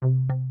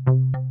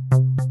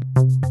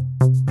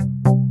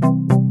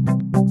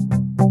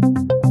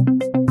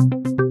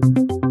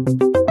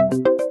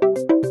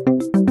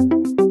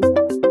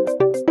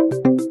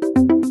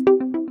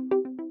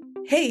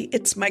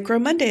Micro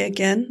Monday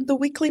again, the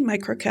weekly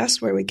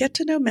microcast where we get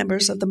to know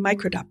members of the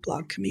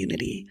Micro.blog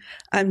community.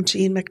 I'm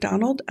Jean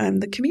McDonald. I'm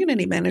the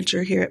community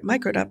manager here at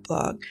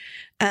Micro.blog,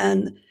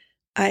 and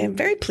I am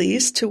very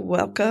pleased to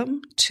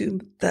welcome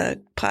to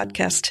the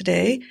podcast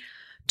today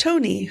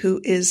Tony, who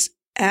is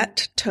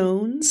at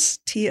Tones,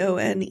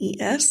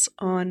 Tones,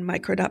 on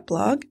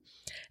Micro.blog,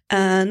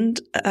 and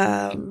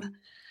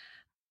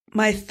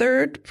my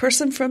third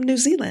person from New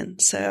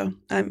Zealand. So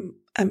I'm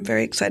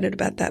very excited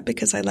about that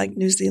because I like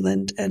New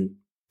Zealand and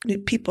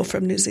people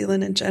from New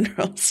Zealand in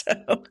general.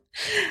 So,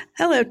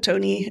 hello,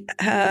 Tony.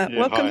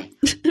 Welcome,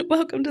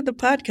 welcome to the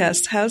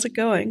podcast. How's it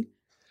going?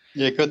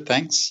 Yeah, good.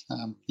 Thanks.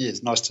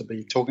 It's nice to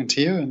be talking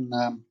to you, and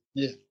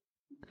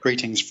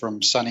greetings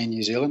from sunny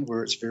New Zealand,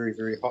 where it's very,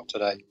 very hot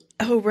today.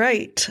 Oh,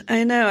 right.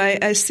 I know.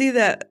 I see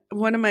that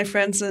one of my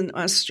friends in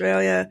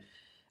Australia.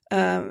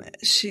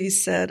 She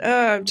said,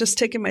 "Oh, I'm just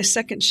taking my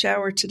second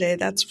shower today.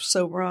 That's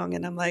so wrong."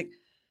 And I'm like,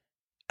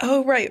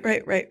 "Oh, right.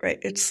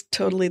 It's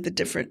totally the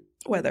different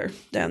weather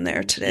down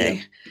there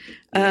today."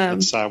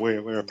 So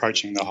we're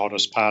approaching the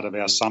hottest part of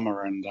our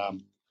summer, and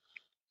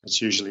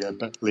it's usually a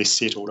bit less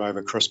settled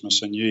over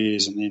Christmas and New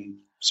Year's, and then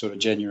sort of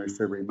January,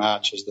 February,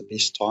 March is the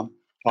best time.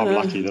 I'm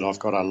lucky that I've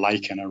got a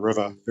lake and a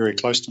river very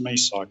close to me,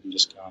 so I can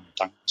just go and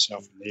dunk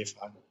myself in there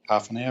for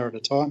half an hour at a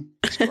time.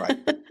 It's great.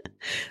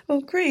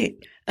 Well,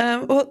 great.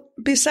 Well,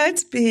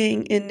 besides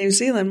being in New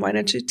Zealand, why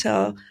don't you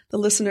tell the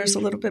listeners a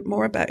little bit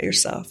more about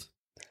yourself?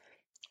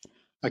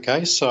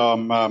 Okay, so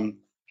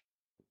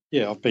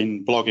I've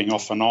been blogging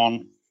off and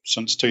on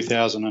since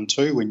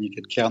 2002, when you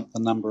could count the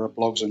number of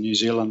blogs in New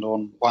Zealand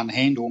on one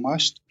hand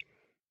almost.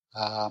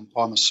 I'm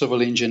a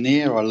civil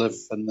engineer. I live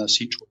in the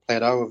Central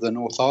Plateau of the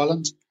North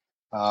Island,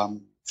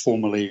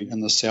 formerly in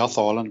the South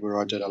Island, where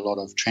I did a lot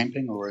of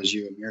tramping, or as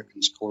you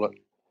Americans call it,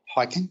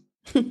 hiking.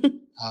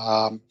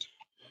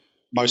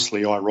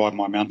 Mostly I ride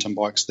my mountain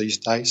bikes these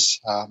days.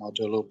 I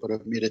do a little bit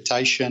of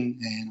meditation,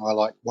 and I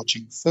like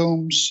watching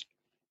films,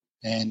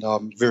 and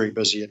I'm very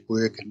busy at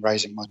work and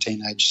raising my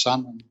teenage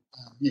son, and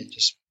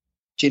just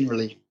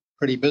generally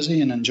pretty busy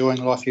and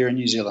enjoying life here in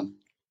New Zealand.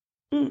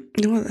 Well,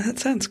 that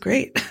sounds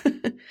great.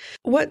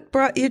 What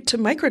brought you to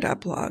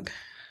Micro.blog?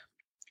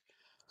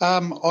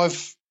 I'm a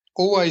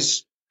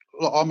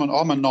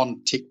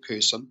non-tech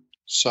person,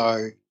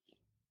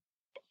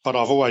 but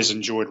I've always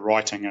enjoyed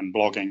writing and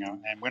blogging.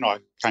 And when I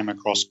came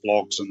across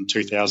blogs in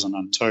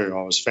 2002,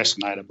 I was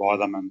fascinated by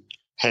them and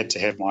had to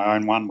have my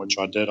own one, which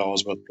I did. I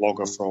was with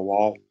Blogger for a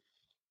while.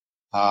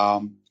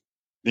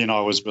 Then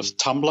I was with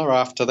Tumblr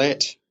after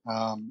that,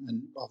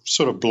 and I've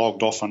sort of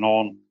blogged off and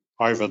on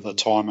over the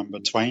time in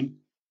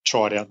between,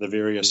 tried out the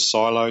various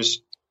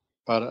silos.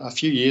 But a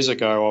few years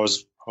ago,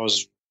 I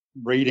was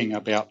reading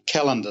about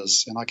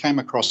calendars, and I came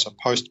across a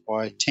post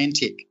by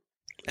Tantec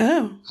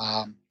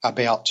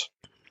about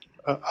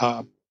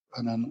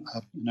an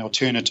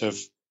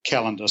alternative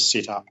calendar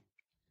setup.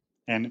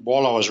 And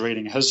while I was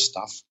reading his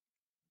stuff,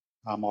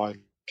 I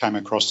came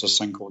across this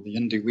thing called the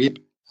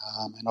IndieWeb,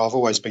 and I've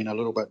always been a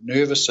little bit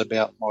nervous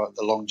about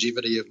the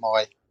longevity of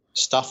my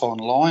stuff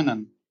online,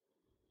 and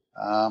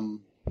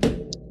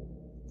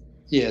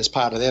as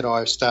part of that,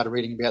 I started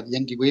reading about the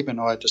IndieWeb,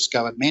 and I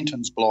discovered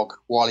Manton's blog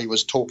while he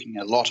was talking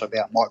a lot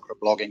about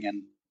microblogging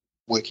and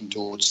working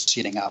towards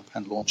setting up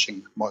and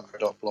launching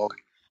Micro.blog.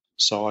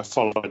 So I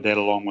followed that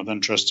along with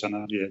interest,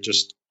 and it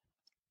just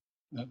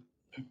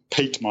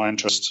piqued my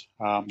interest.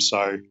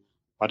 So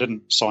I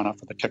didn't sign up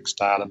for the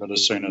Kickstarter, but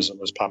as soon as it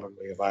was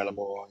publicly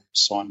available, I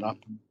signed up.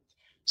 And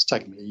it's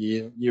taken me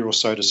a year or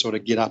so to sort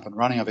of get up and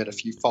running. I've had a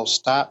few false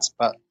starts,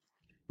 but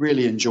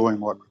really enjoying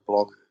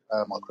Micro.blog.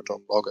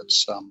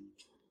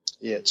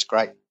 It's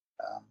great.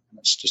 And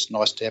it's just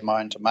nice to have my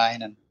own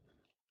domain, and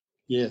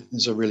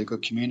there's a really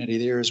good community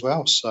there as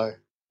well. So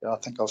I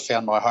think I've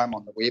found my home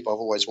on the web. I've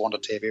always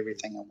wanted to have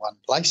everything in one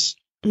place.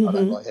 Mm-hmm. I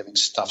don't like having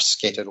stuff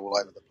scattered all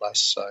over the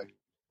place. So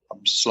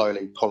I'm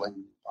slowly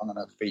pulling. I'm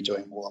going to be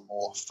doing more and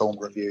more film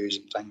reviews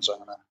and things. I'm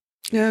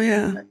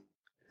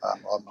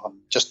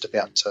just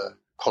about to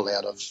pull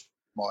out of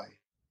my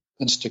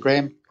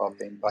Instagram.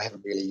 I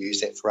haven't really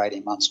used that for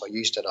 18 months. I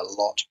used it a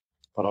lot,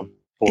 but I've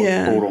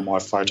brought all my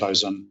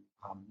photos into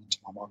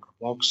my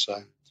microblog.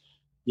 So,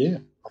 I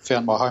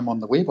found my home on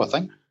the web, I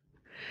think.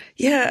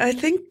 Yeah, I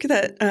think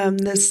that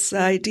this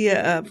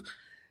idea of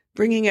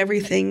bringing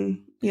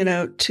everything,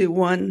 to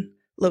one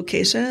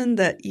location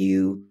that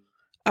you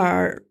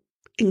are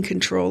in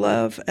control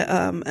of,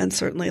 and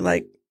certainly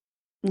like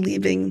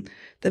leaving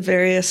the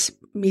various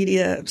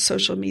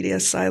social media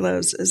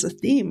silos is a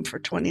theme for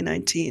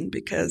 2019,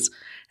 because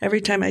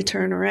every time I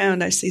turn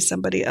around, I see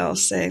somebody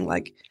else saying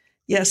like,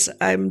 yes,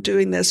 I'm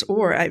doing this,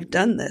 or I've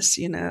done this,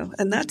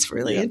 and that's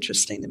really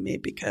interesting to me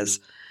because,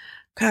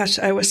 gosh,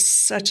 I was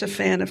such a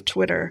fan of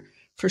Twitter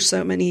for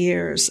so many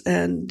years,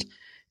 and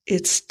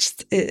it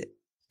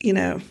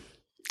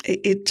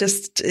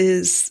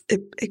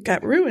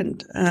got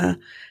ruined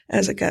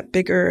as it got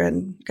bigger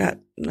and got,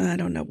 I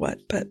don't know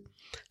what, but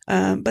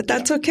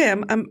that's okay.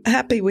 I'm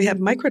happy we have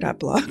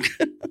Micro.blog.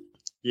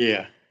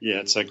 Yeah,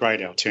 it's a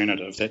great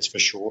alternative, that's for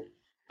sure.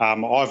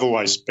 I've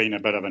always been a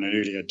bit of an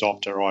early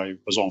adopter. I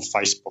was on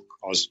Facebook.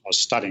 I was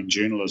studying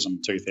journalism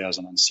in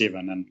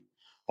 2007, and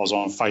I was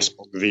on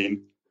Facebook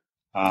then.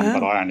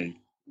 But I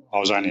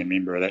was only a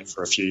member of that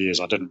for a few years.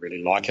 I didn't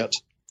really like it.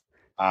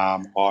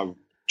 I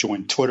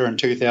joined Twitter in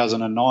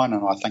 2009,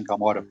 and I think I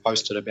might have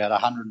posted about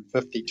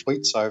 150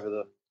 tweets over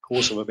the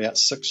course of about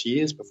 6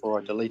 years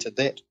before I deleted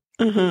that.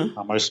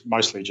 I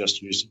mostly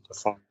just used it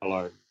to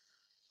follow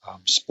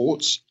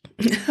sports.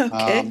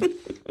 Okay.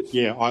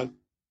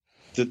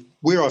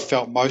 Where I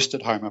felt most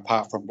at home,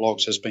 apart from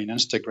blogs, has been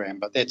Instagram,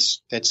 but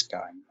that's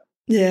going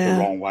the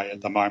wrong way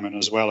at the moment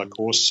as well. Of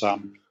course, I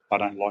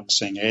don't like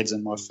seeing ads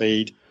in my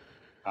feed.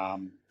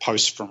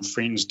 Posts from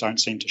friends don't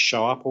seem to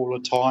show up all the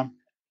time.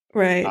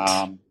 Right.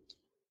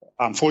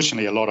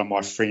 Unfortunately, a lot of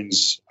my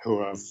friends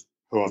who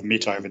I've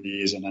met over the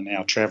years and are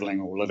now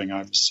travelling or living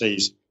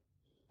overseas,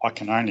 I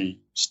can only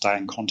stay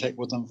in contact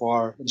with them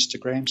via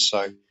Instagram.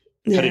 So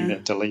hitting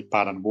that delete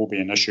button will be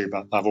an issue,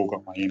 but they've all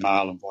got my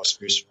email and vice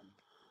versa.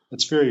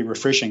 It's very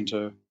refreshing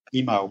to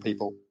email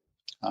people.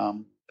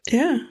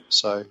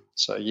 So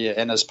yeah,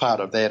 and as part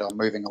of that, I'm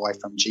moving away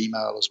from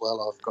Gmail as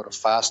well. I've got a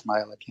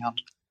Fastmail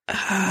account.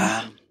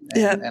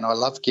 And I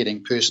love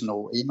getting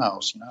personal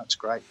emails. It's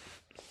great.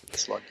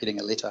 It's like getting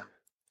a letter.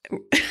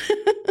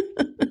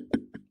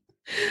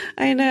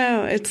 I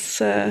know. It's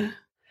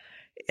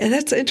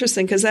that's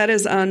interesting because that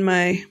is on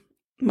my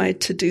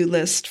to-do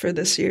list for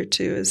this year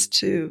too, is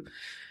to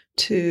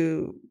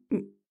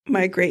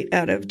migrate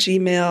out of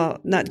Gmail,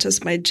 not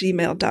just my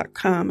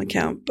gmail.com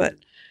account, but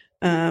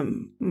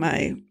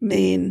my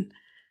main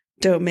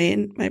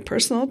domain, my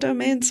personal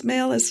domain's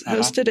mail is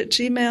hosted at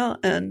Gmail,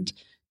 and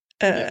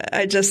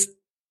I just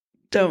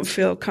don't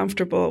feel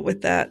comfortable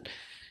with that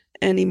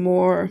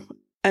anymore.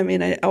 I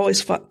mean, I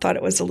always thought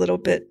it was a little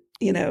bit,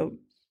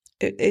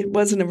 it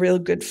wasn't a real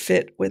good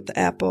fit with the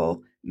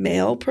Apple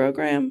Mail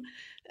program,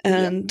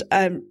 and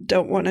I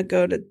don't want to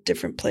go to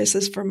different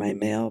places for my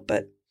mail,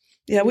 but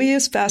yeah, we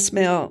use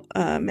Fastmail,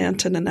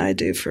 Manton and I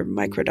do, for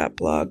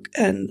Micro.blog,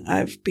 and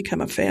I've become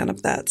a fan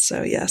of that.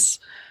 So yes,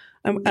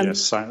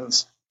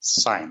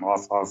 same.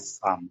 I've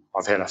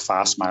had a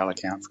Fastmail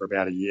account for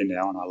about a year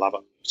now, and I love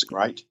it. It's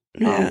great.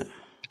 Yeah,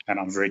 and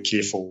I'm very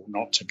careful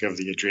not to give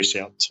the address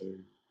out to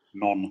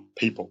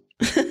non-people.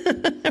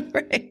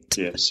 Right.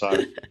 Yeah. So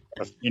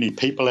if any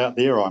people out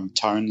there, I'm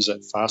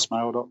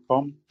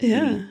tones@fastmail.com.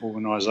 Yeah. Any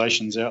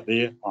organisations out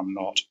there, I'm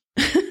not.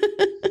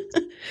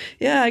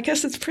 Yeah, I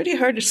guess it's pretty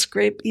hard to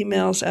scrape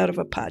emails out of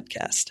a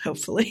podcast,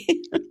 hopefully.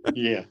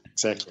 Yeah,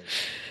 exactly.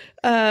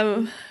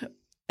 So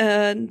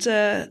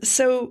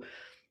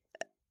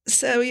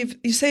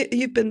you say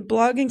you've been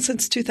blogging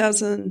since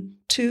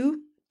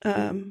 2002?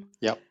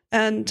 Yep.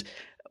 And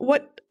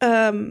what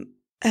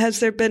has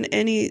there been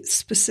any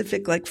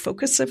specific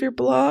focus of your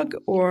blog,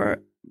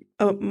 or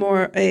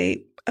more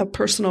a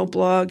personal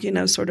blog,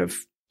 sort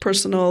of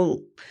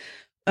personal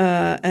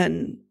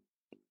and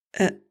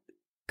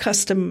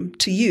custom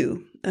to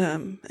you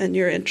and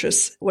your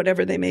interests,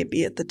 whatever they may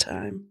be at the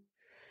time?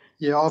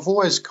 Yeah, I've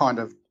always kind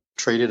of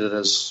treated it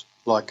as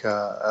like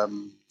a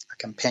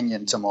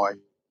companion to my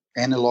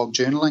analog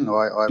journaling.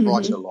 I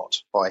write a lot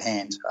by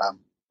hand.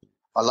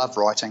 I love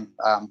writing,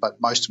 but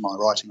most of my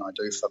writing I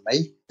do for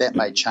me. That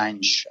may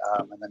change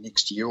in the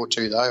next year or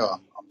two, though.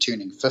 I'm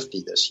turning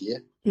 50 this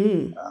year.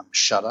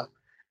 Shudder.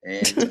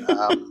 And,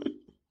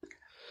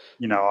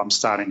 I'm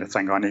starting to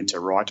think I need to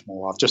write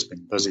more. I've just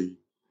been busy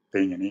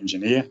being an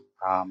engineer.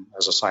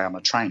 As I say, I'm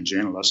a trained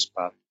journalist,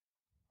 but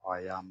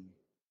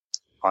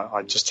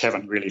I just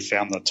haven't really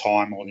found the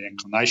time or the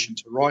inclination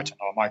to write, and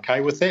I'm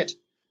okay with that,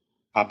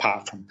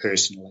 apart from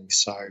personally.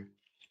 So,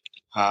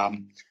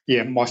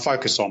 my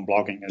focus on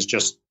blogging is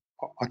just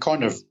I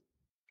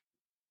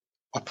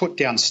put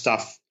down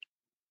stuff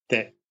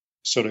that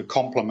sort of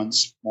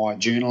complements my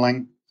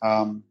journaling,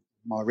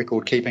 my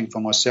record keeping for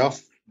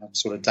myself,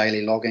 sort of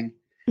daily logging.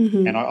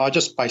 And I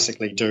just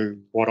basically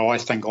do what I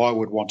think I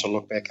would want to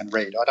look back and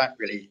read. I don't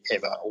really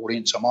have an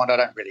audience in mind. I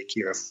don't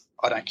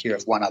care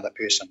if one other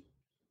person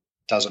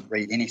doesn't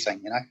read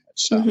anything.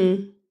 It's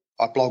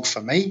I blog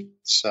for me,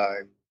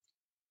 so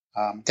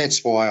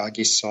that's why I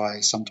guess I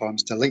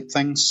sometimes delete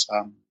things.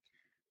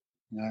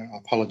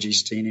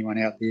 Apologies to anyone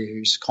out there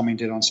who's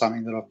commented on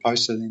something that I've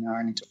posted,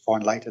 only to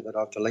find later that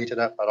I've deleted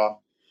it. But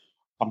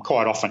I'm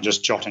quite often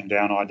just jotting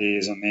down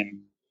ideas and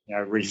then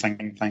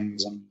rethinking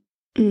things and.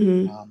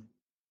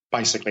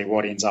 Basically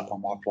what ends up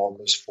on my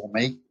blog is for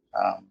me,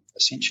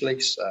 essentially.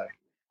 So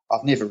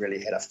I've never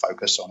really had a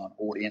focus on an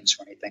audience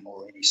or anything,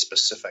 or any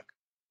specific,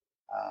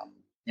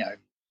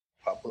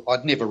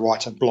 I'd never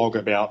write a blog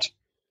about,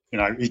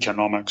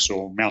 economics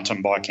or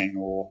mountain biking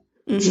or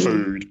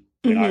food.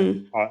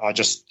 I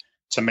just,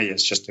 to me,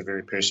 it's just a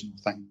very personal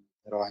thing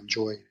that I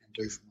enjoy and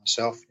do for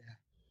myself.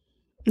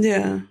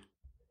 Yeah.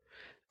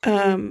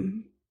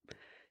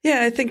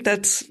 I think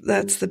that's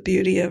the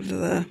beauty of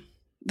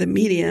the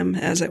medium,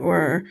 as it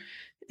were.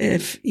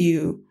 If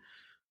you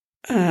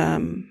are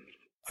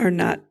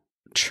not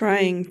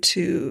trying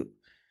to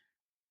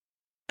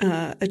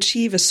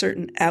achieve a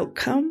certain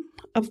outcome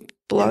of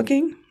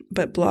blogging,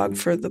 but blog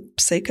for the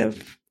sake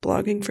of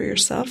blogging for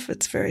yourself.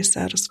 It's very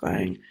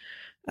satisfying.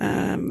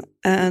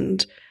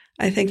 And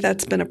I think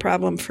that's been a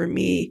problem for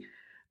me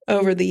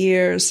over the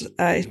years.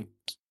 I,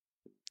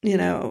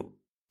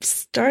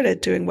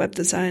 started doing web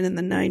design in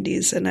the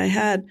 90s, and I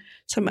had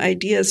some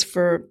ideas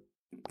for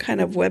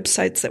kind of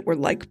websites that were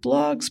like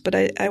blogs, but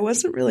I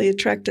wasn't really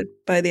attracted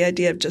by the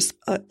idea of just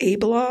a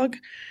blog,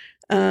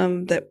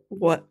 as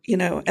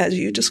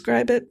you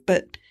describe it.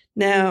 But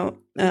now,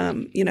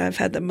 I've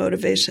had the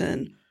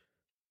motivation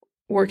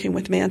working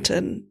with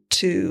Manton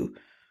to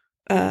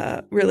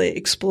really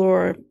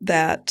explore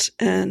that.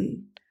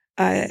 And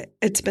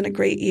it's been a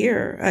great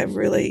year. I've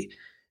really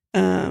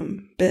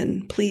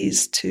been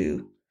pleased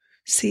to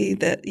see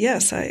that,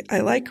 yes, I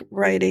like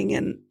writing,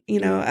 and,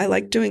 I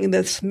like doing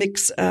this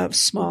mix of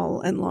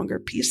small and longer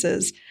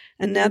pieces.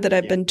 And now that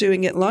I've been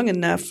doing it long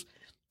enough,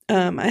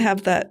 I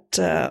have that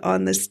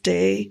On This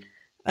Day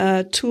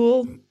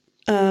tool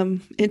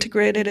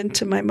integrated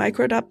into my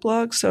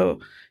Micro.blog. So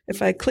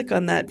if I click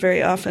on that,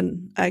 very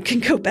often I can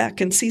go back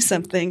and see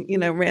something,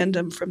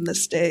 random from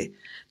this date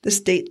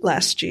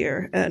last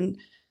year. And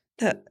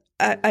that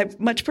I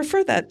much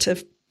prefer that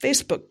to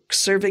Facebook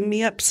serving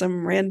me up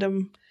some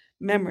random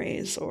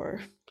memories or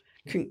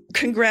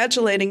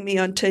congratulating me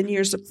on 10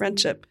 years of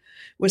friendship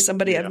with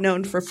somebody I've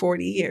known for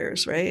 40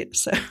 years, right?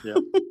 So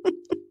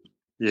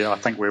I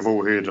think we've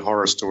all heard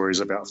horror stories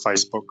about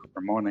Facebook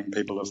reminding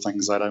people of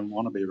things they don't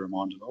want to be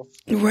reminded of.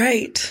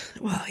 Right.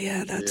 Well,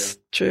 yeah, that's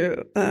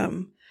true.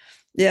 To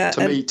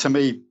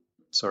me,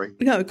 sorry.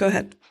 No, go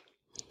ahead.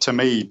 To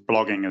me,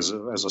 blogging is,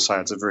 as I say,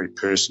 it's a very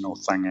personal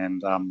thing,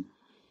 and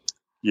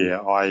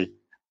I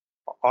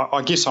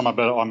guess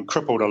I'm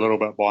crippled a little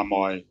bit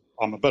by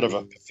I'm a bit of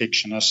a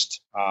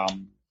perfectionist,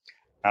 and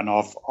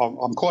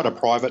I'm quite a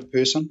private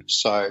person,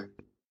 so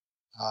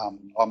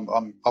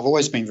I've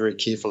always been very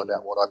careful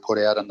about what I put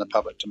out in the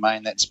public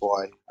domain. That's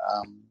why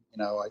I'm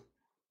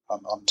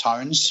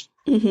Tones.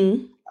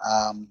 Mm-hmm.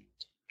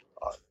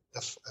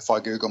 If I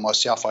Google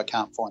myself, I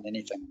can't find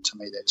anything. To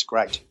me, that's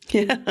great.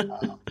 Yeah.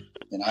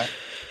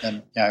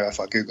 And if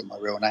I Google my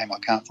real name, I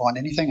can't find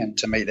anything. And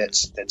to me,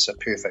 that's a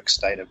perfect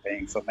state of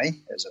being for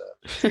me as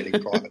a fairly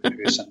private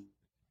person.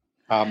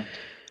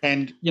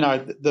 And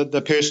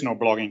the personal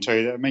blogging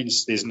too. That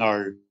means there's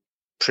no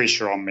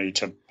pressure on me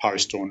to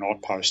post or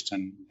not post,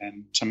 and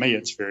to me,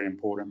 it's very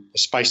important. The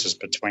spaces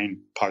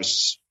between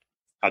posts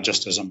are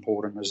just as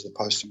important as the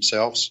posts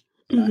themselves.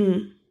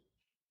 Mm-hmm.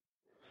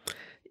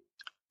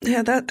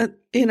 Yeah,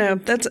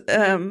 that's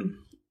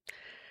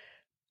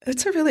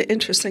it's a really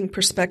interesting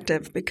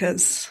perspective,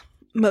 because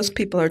most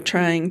people are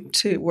trying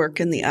to work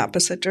in the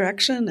opposite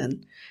direction,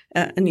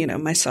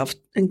 and myself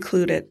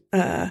included,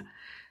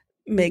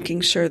 making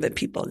sure that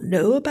people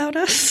know about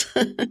us.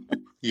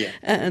 Yeah.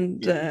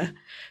 And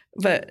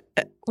but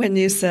when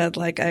you said,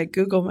 like, I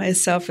Google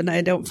myself and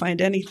I don't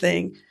find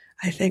anything,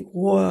 I think,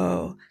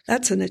 whoa,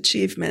 that's an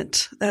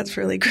achievement. That's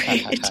really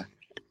great.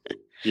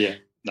 Yeah.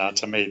 No,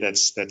 to me,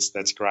 that's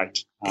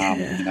great.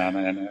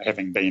 And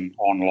having been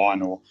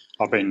online, or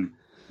I've been,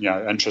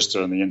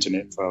 interested in the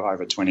internet for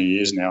over 20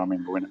 years now. I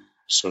remember when it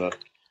sort of,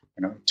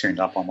 turned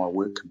up on my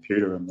work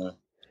computer in the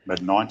mid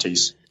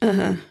 90s.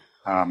 Uh-huh.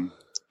 And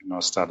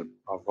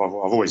I've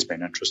always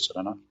been interested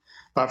in it.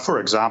 But for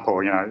example,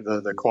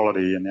 the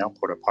quality and the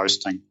output of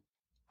posting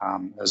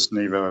is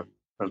never,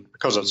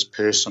 because it's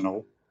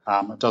personal,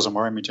 it doesn't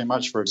worry me too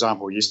much. For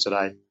example,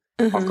 yesterday,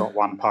 I've got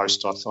one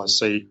post I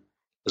see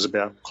was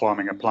about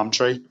climbing a plum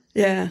tree.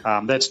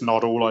 Yeah. That's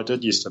not all I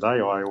did yesterday.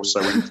 I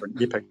also went for an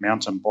epic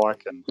mountain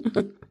bike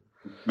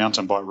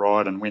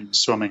ride, and went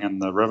swimming in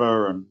the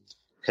river, and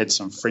had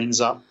some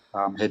friends up,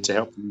 had to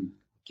help them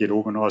get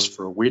organised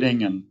for a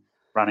wedding, and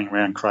running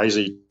around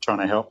crazy trying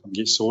to help them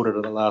get sorted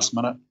at the last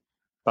minute.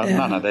 But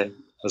none of that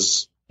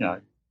is,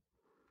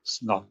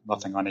 it's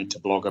nothing I need to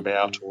blog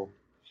about. Or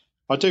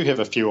I do have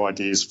a few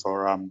ideas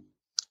for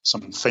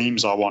some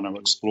themes I want to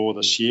explore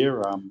this year,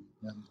 in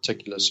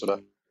particular sort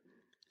of,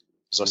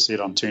 as I said,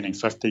 I'm turning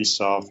 50,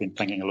 so I've been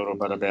thinking a little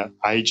bit about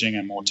ageing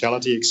and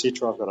mortality,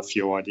 etc. I've got a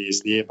few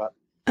ideas there, but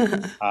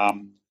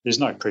there's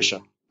no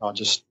pressure.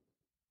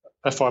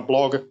 If I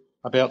blog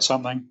about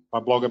something, I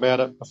blog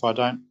about it. If I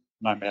don't,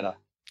 no matter.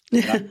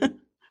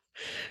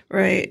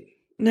 Right.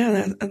 No,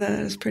 that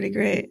is pretty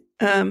great.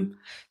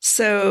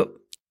 So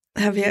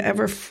have you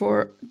ever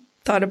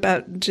thought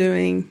about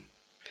doing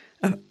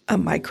a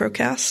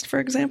microcast, for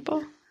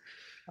example?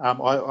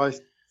 I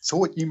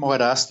thought you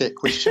might ask that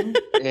question,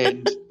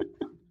 and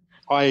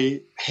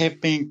I have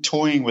been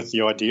toying with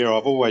the idea.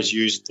 I've always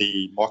used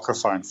the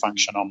microphone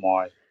function on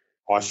my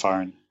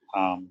iPhone,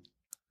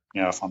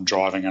 if I'm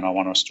driving and I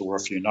want to store a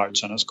few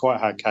notes, and it's quite a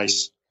hard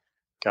case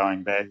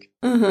going back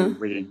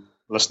and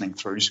listening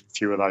through a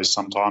few of those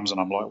sometimes, and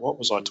I'm like, what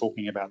was I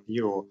talking about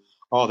here? Or,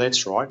 oh,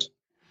 that's right.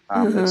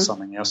 That's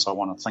something else I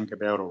want to think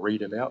about or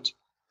read about.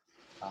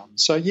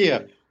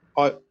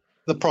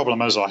 The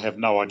problem is I have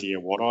no idea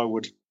what I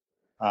would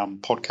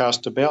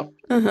podcast about,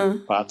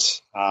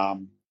 but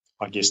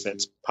I guess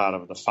that's part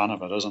of the fun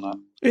of it, isn't it?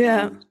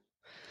 Yeah.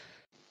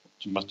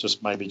 you must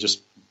just maybe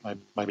just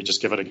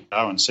give it a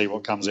go and see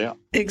what comes out.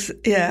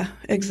 Yeah,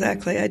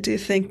 exactly. I do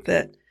think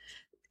that,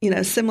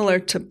 similar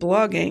to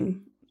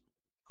blogging,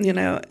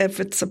 if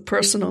it's a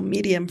personal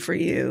medium for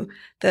you,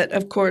 that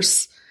of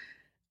course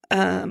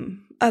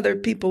other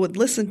people would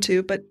listen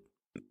to, but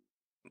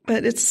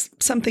it's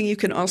something you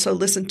can also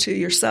listen to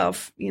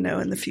yourself,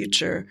 in the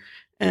future.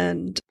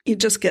 And you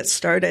just get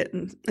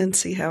started and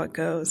see how it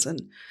goes.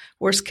 And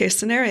worst case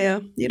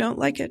scenario, you don't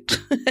like it.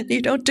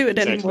 You don't do it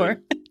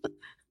anymore.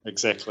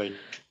 Exactly.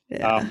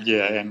 Yeah.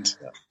 And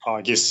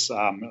I guess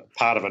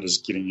part of it is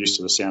getting used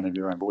to the sound of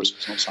your own voice.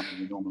 It's not something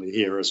you normally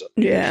hear, is it?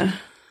 Yeah,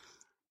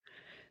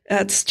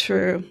 that's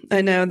true.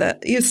 I know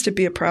that used to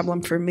be a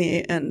problem for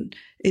me, and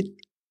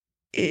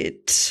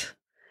it's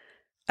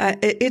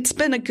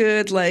been a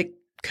good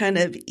kind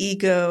of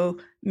ego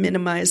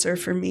minimizer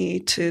for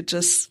me to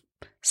just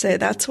say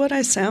that's what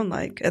I sound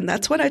like and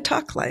that's what I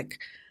talk like.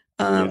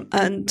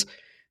 And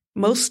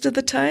most of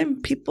the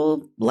time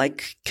people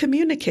like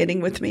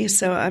communicating with me,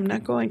 so I'm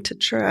not going to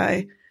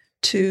try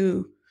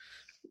to,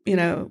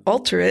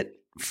 alter it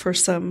for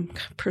some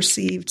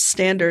perceived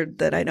standard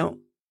that I don't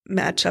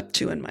match up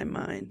to in my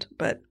mind.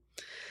 But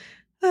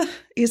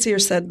easier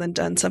said than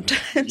done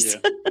sometimes.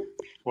 Yeah.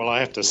 Well,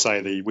 I have to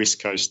say the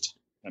West Coast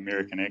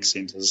American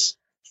accent is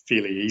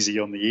fairly easy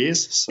on the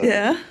ears. So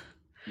yeah.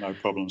 No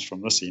problems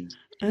from this end.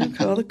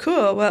 Oh,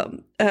 cool. Well,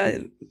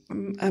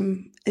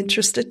 I'm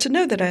interested to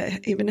know that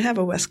I even have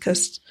a West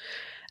Coast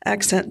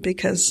accent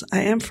because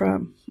I am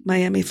from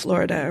Miami,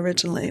 Florida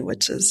originally,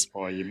 which is...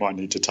 Oh, you might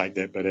need to take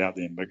that bit out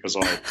then because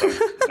I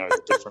don't know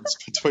the difference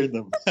between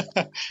them.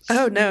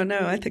 Oh,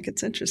 no. I think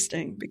it's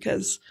interesting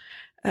because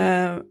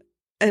and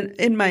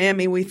in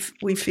Miami, we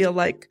feel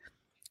like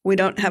we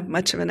don't have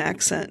much of an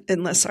accent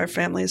unless our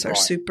families are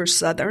super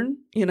Southern.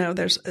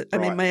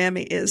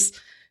 Miami is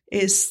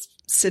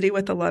city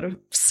with a lot of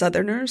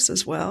Southerners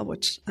as well,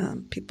 which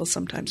people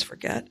sometimes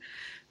forget.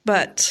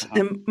 But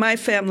my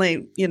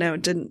family,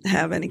 didn't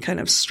have any kind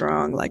of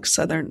strong,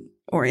 Southern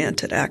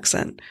oriented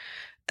accent.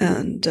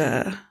 And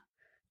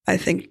I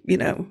think,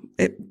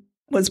 it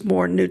was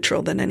more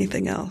neutral than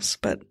anything else.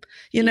 But,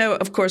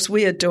 of course,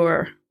 we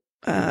adore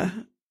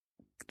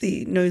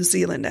the New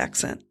Zealand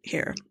accent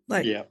here.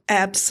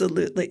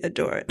 Absolutely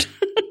adore it.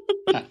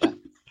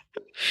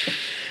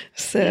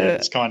 So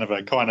it's kind of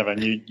a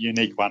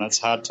unique one. It's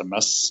hard to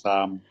miss.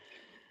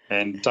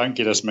 And don't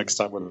get us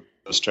mixed up with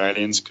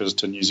Australians because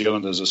to New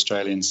Zealanders,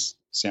 Australians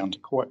sound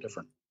quite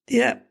different.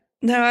 Yeah.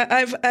 No,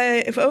 I've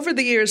over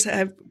the years,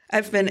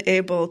 I've been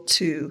able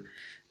to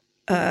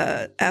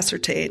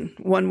ascertain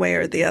one way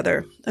or the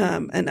other,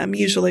 and I'm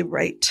usually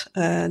right.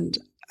 And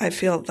I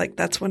feel like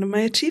that's one of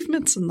my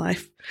achievements in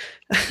life.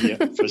 Yeah,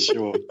 for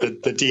sure.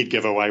 The dead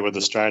giveaway with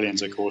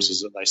Australians, of course,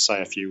 is that they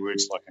say a few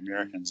words like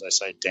Americans. They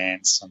say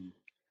dance and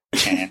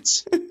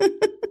chance.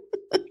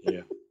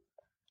 Yeah.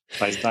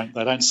 They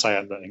don't say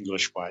it the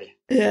English way.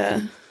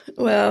 Yeah.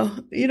 Well,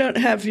 you don't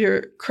have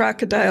your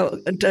Crocodile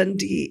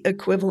Dundee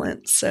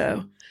equivalent,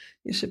 so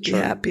you should be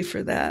happy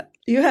for that.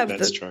 You have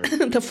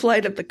the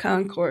Flight of the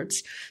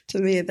Conchords. To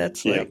me,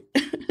 that's like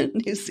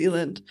New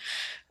Zealand.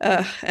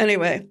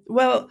 Anyway,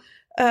 well,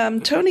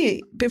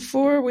 Tony,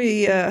 before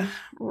we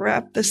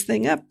wrap this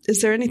thing up,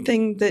 is there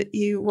anything that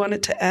you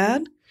wanted to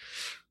add?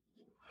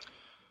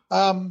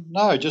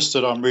 No, just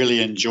that I'm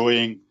really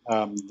enjoying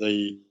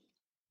the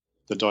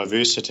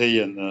diversity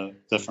and the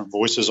different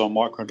voices on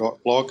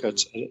Microdot.blog.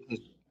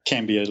 It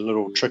can be a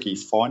little tricky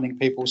finding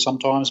people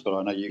sometimes, but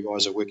I know you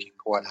guys are working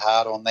quite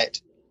hard on that.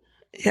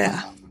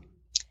 Yeah.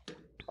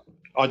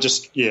 I've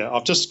just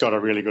got a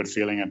really good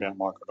feeling about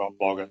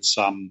Microdot.blog.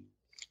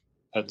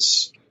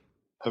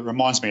 It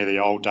reminds me of the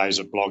old days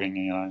of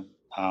blogging,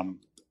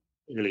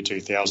 early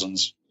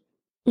 2000s,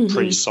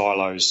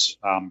 pre-silos,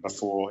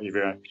 before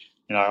everyone,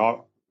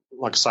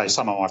 like I say,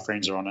 some of my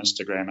friends are on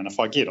Instagram, and if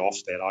I get off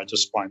that, I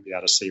just won't be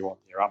able to see what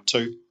they're up to.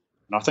 And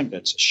I think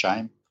that's a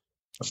shame.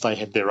 If they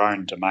had their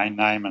own domain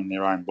name and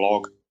their own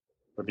blog, it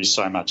would be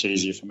so much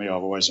easier for me.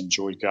 I've always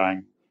enjoyed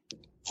going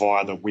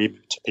via the web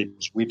to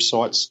people's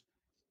websites.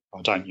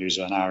 I don't use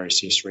an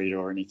RSS reader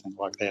or anything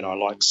like that. I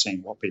like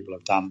seeing what people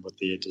have done with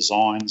their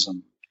designs.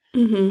 And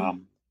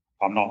I'm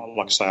not,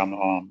 like I say, I'm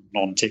not a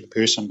non-tech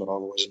person, but I've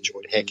always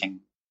enjoyed hacking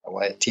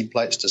away at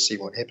templates to see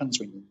what happens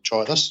when you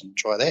try this and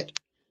try that.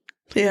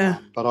 Yeah.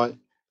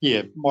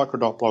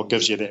 Microdot.blog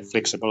gives you that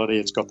flexibility.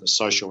 It's got the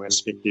social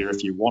aspect there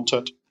if you want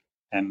it,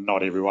 and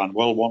not everyone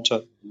will want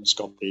it. And it's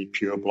got the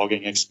pure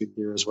blogging aspect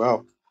there as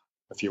well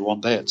if you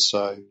want that.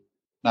 So,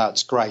 no,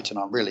 it's great, and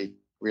I'm really,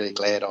 really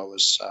glad I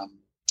was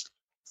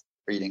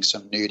reading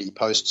some nerdy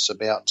posts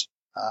about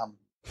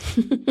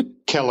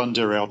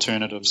calendar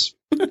alternatives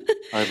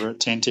over at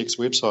Tantech's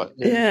website.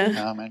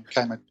 And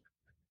came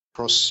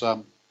across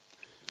the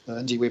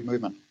indie web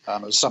movement.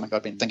 It was something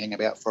I'd been thinking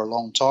about for a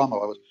long time.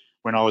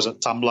 When I was at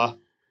Tumblr,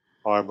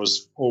 I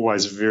was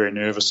always very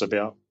nervous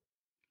about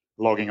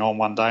logging on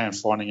one day and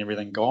finding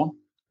everything gone.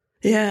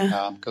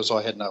 Yeah. Because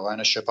I had no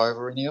ownership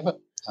over any of it.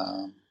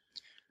 And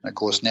of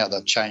course, now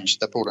they've changed.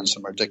 They've brought in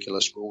some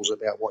ridiculous rules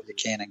about what you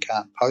can and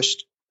can't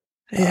post.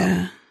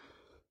 Yeah.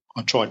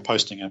 I tried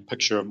posting a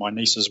picture of my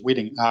niece's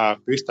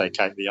birthday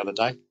cake the other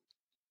day,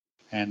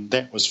 and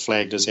that was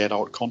flagged as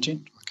adult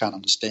content. I can't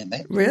understand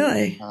that.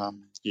 Really?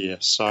 Yeah.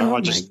 So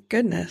my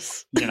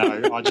goodness.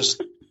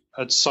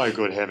 It's so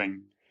good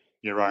having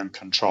your own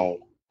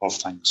control of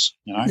things,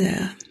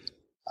 Yeah.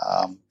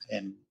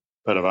 And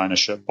a bit of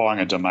ownership, buying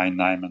a domain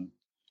name, and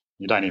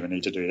you don't even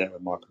need to do that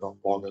with Microdot.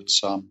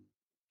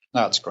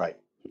 It's great.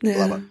 Yeah.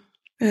 Love it.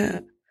 Yeah.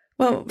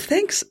 Well,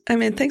 thanks.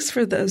 Thanks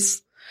for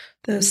those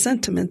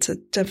sentiments.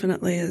 It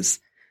definitely is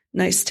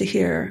nice to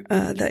hear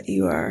that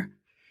you are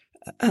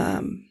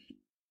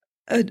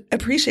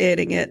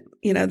appreciating it,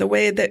 the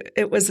way that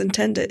it was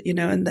intended,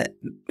 and that,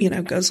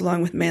 goes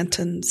along with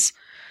Manton's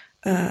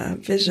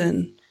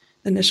vision,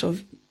 initial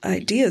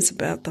ideas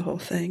about the whole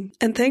thing.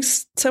 And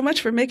thanks so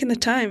much for making the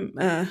time,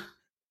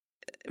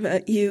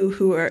 you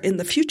who are in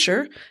the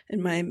future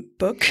in my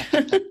book.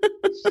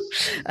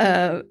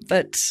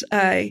 But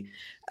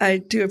I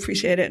do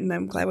appreciate it, and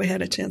I'm glad we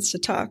had a chance to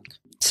talk.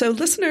 So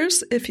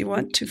listeners, if you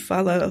want to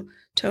follow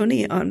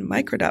Tony on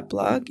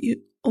Microdot.blog,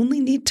 you only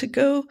need to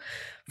go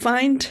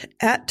find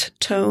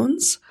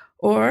 @Tones,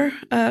 or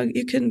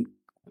you can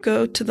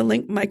go to the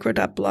link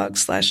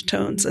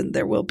microdot.blog/tones, and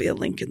there will be a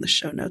link in the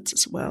show notes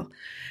as well.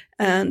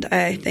 And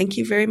I thank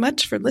you very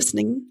much for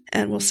listening,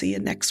 and we'll see you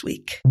next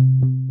week.